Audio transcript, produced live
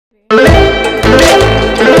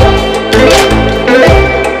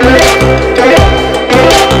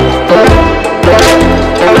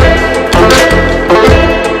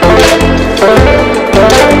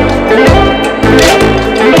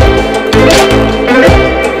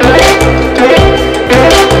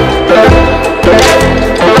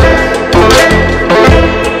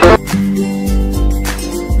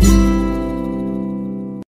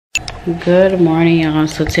Good morning, y'all.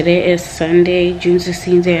 So today is Sunday, June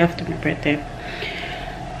 16th, day after my birthday.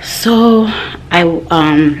 So I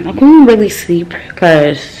couldn't really sleep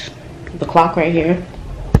because the clock right here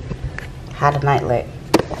had a night light.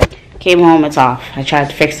 Came home, it's off. I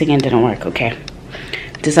tried fixing it, didn't work. Okay,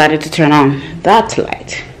 decided to turn on that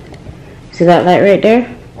light. See that light right there,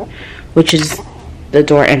 which is the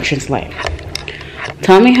door entrance light.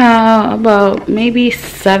 Tell me how about maybe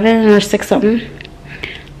 7 or 6 something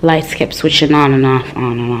lights kept switching on and off,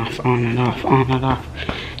 on and off, on and off, on and off,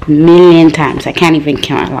 million times. I can't even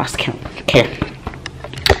count. I lost count. Okay,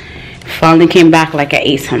 finally came back like I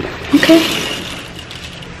ate some. Okay,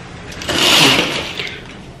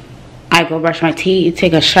 I go brush my teeth,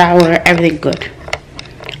 take a shower, everything good.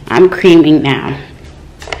 I'm creaming now.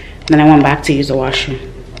 Then I went back to use the washroom.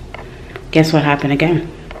 Guess what happened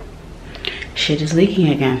again? Shit is leaking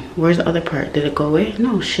again. Where's the other part? Did it go away?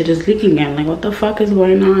 No, shit is leaking again. Like, what the fuck is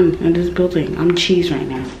going on in this building? I'm cheese right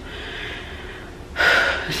now.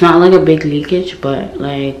 It's not like a big leakage, but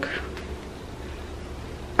like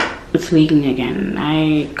it's leaking again.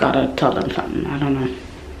 I gotta tell them something. I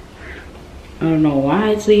don't know why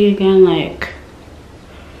it's leaking again. Like,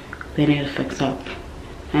 they need to fix up.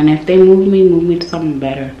 And if they move me to something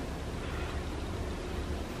better.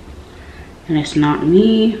 And it's not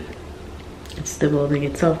me, it's the building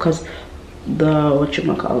itself, because the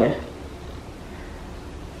whatchamacallit,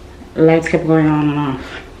 lights kept going on and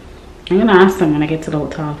off. I'm gonna ask them when I get to the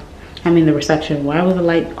hotel, I mean the reception, why was the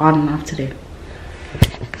light on and off today?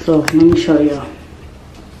 So let me show you.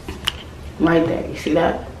 Right there, you see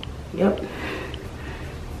that? Yep.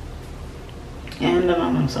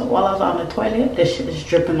 And so while I was on the toilet, this shit is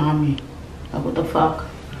dripping on me. Like, what the fuck?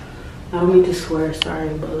 I don't mean to swear,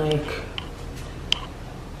 sorry, but like,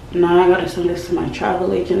 now I gotta send this to my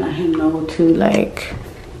travel agent, let him know too. Like,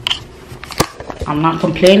 I'm not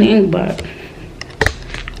complaining, but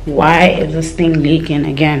why is this thing leaking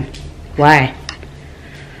again? Why?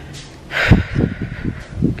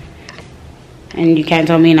 And you can't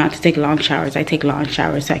tell me not to take long showers. I take long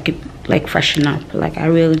showers so I could like freshen up. Like, I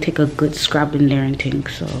really take a good scrub in there and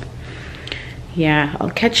things. So yeah, I'll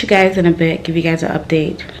catch you guys in a bit, give you guys an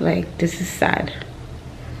update. Like, this is sad.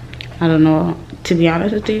 I don't know, to be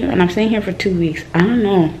honest with you, and I'm staying here for 2 weeks. I don't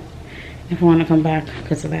know if I want to come back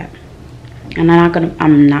because of that. And I'm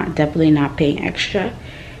definitely not paying extra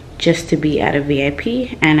just to be at a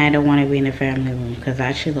VIP, and I don't want to be in a family room because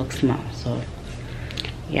that shit looks small. So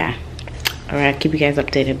yeah, all right, keep you guys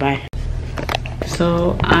updated. Bye.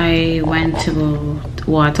 So I went to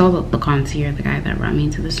I told the concierge, the guy that brought me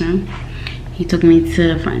into this room. He took me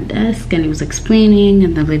to the front desk and he was explaining,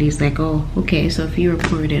 and the lady's like, oh, okay, so if you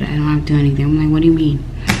report it, I don't have to do anything. I'm like, what do you mean?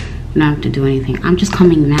 I don't have to do anything. I'm just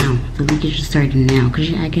coming now. The leakage is starting now.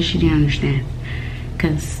 Because I guess she didn't understand.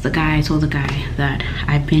 Because I told the guy that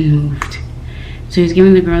I've been moved. So he's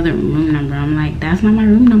giving the girl the room number. I'm like, that's not my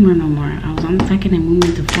room number no more. I was on the second and moved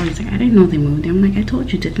into 4. He's like, I didn't know they moved. I'm like, I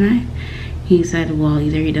told you, didn't I? He said, well,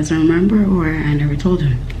 either he doesn't remember or I never told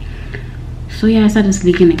him. So yeah, I said it's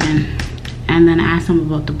leaking again. And then I asked him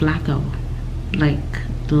about the blackout, like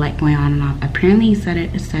the light going on and off. Apparently he said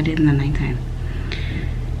it started in the nighttime.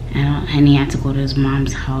 And he had to go to his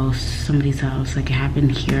mom's house, somebody's house. Like, it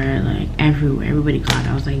happened here, like everywhere. Everybody caught it.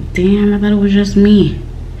 I was like, damn, I thought it was just me.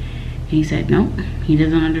 And he said, nope, he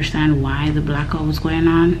doesn't understand why the blackout was going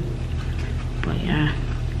on. But yeah.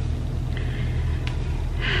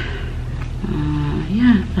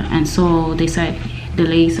 Yeah, and so they said, the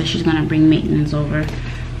lady said she's gonna bring maintenance over.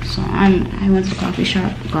 So I went to the coffee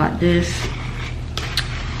shop, got this,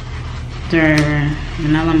 their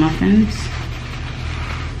vanilla muffins,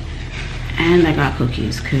 and I got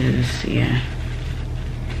cookies, cause yeah,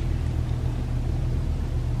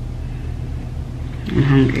 I'm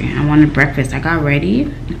hungry. I wanted breakfast. I got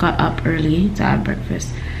ready, I got up early to have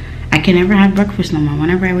breakfast. I can never have breakfast no more.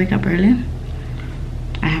 Whenever I wake up early,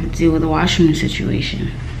 I have to deal with the washroom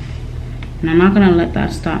situation. And I'm not gonna let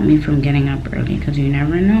that stop me from getting up early, because you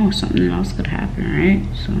never know, something else could happen, right?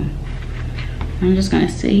 So I'm just gonna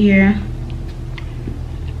sit here,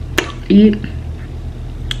 eat,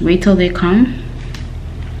 wait till they come,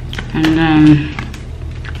 and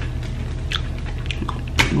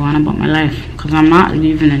go on about my life, because I'm not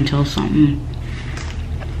leaving until something,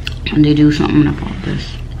 and they do something about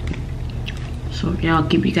this. So yeah, I'll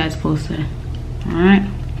keep you guys posted. All right,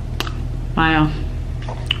 bye y'all.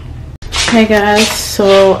 Hey guys,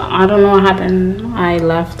 so I don't know what happened. I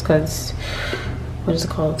left because, what is it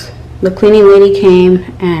called? the cleaning lady came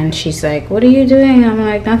and she's like, what are you doing? I'm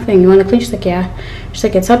like, nothing. You want to clean? She's like, yeah. She's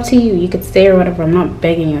like, it's up to you. You could stay or whatever. I'm not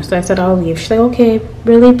begging you. So I said, I'll leave. She's like, okay,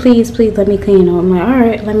 really, please let me clean. I'm like, all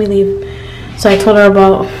right, let me leave. So I told her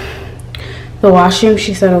about the washroom.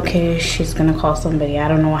 She said, okay, she's gonna call somebody. I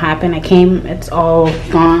don't know what happened. I came, it's all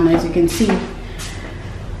gone, as you can see.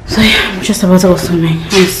 So yeah, I'm just about to go swimming.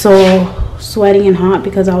 I'm so sweaty and hot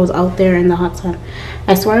because I was out there in the hot sun.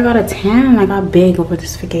 I swear I got a tan and I got big over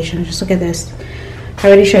this vacation. Just look at this. I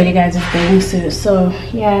already showed you guys this bathing suit. So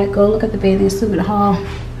yeah, go look at the bathing suit haul.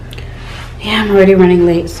 Yeah, I'm already running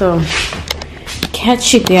late. So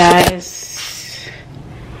catch you guys.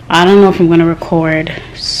 I don't know if I'm gonna record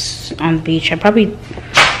on the beach. I probably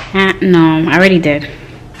no, I already did.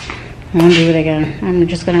 I won't do it again. I'm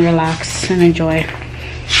just gonna relax and enjoy.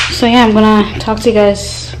 So yeah, I'm gonna talk to you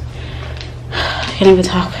guys. I can't even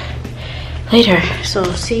talk later. So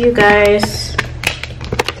see you guys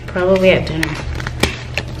probably at dinner.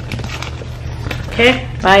 Okay,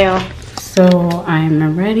 bye y'all. So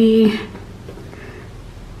I'm ready.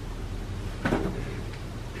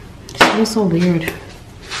 This feels so weird.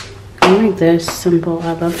 I like this simple.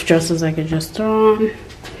 I love dresses I could just throw on.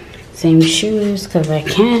 Same shoes because I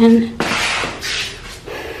can.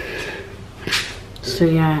 So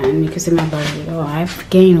yeah, and you can see my body. Oh, I've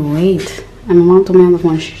gained weight. And my mom told me on the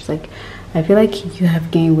phone, she's like, I feel like you have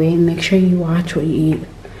gained weight. Make sure you watch what you eat.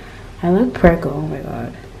 I look preggo. Oh my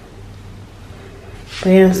god. But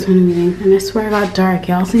yeah, that's what I'm eating. And I swear I got dark.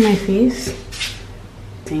 Y'all see my face?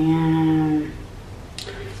 Damn.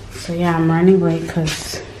 So yeah, I'm running late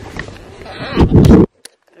because the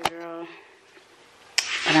girl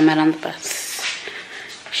that I met on the bus,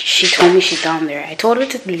 she told me she's down there. I told her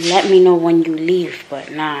to let me know when you leave,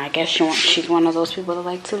 but nah, I guess she's one of those people that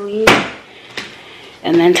like to leave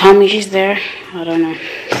and then tell me she's there. I don't know.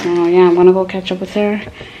 So yeah, I'm gonna go catch up with her.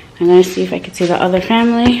 I'm gonna see if I can see the other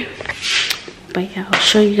family. But yeah, I'll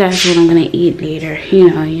show you guys what I'm gonna eat later. You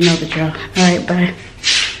know the drill. Alright, bye.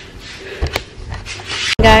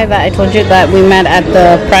 Guy that I told you that we met at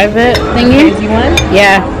the private thingy. Crazy one?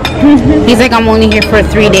 Yeah. He's like, I'm only here for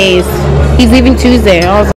 3 days. He's leaving Tuesday.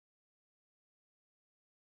 I was like,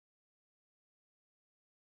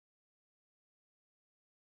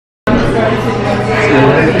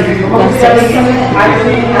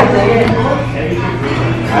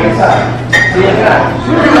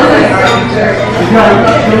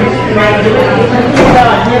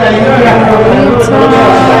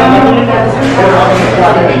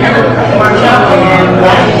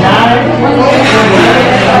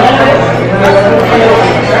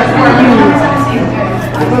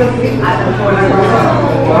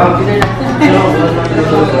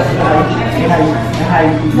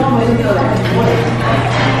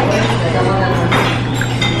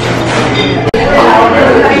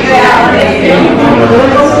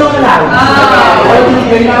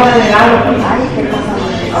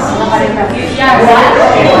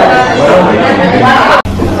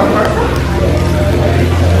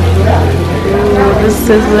 this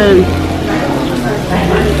isn't.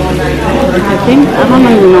 I don't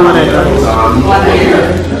even know what it is.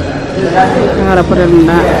 I gotta put it in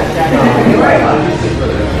that.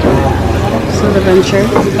 So the venture.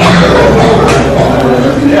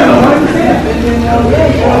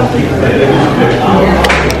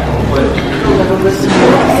 Let's see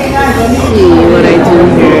what I do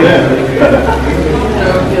here.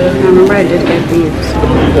 I remember I did get these.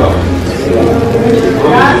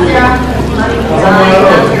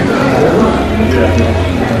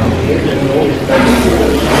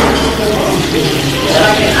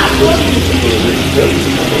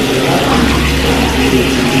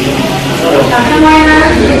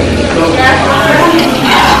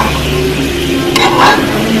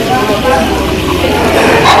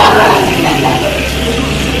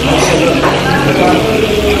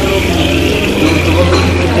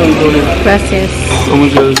 Gracias.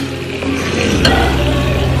 Unwrap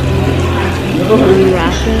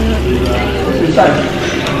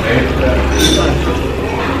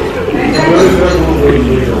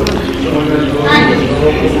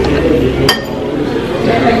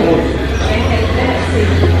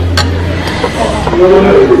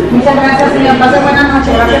Muchas gracias, señor. Pase buenas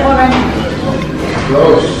noches. Gracias por venir.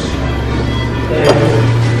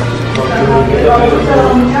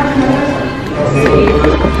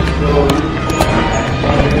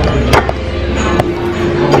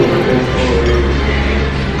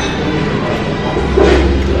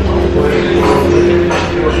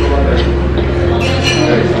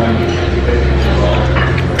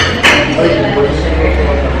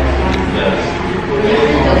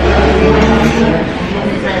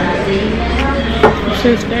 So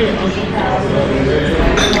tastes good.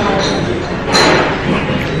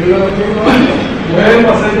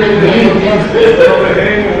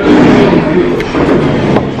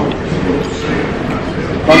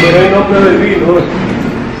 Cuando no hay nombre de vino,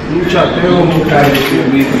 un chateo muy caro.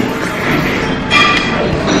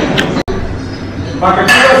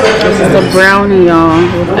 This is the brownie, y'all,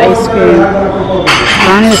 with ice cream.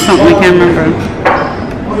 Brownie or something, I can't remember.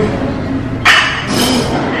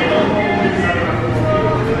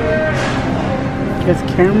 There's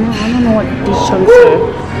caramel. I don't know what these chunks are.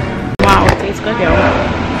 Wow, it tastes good, y'all.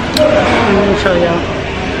 Let me show y'all.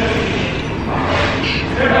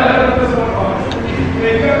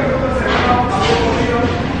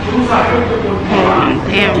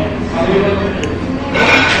 Damn.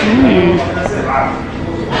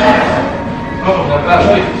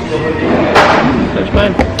 That's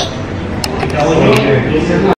good.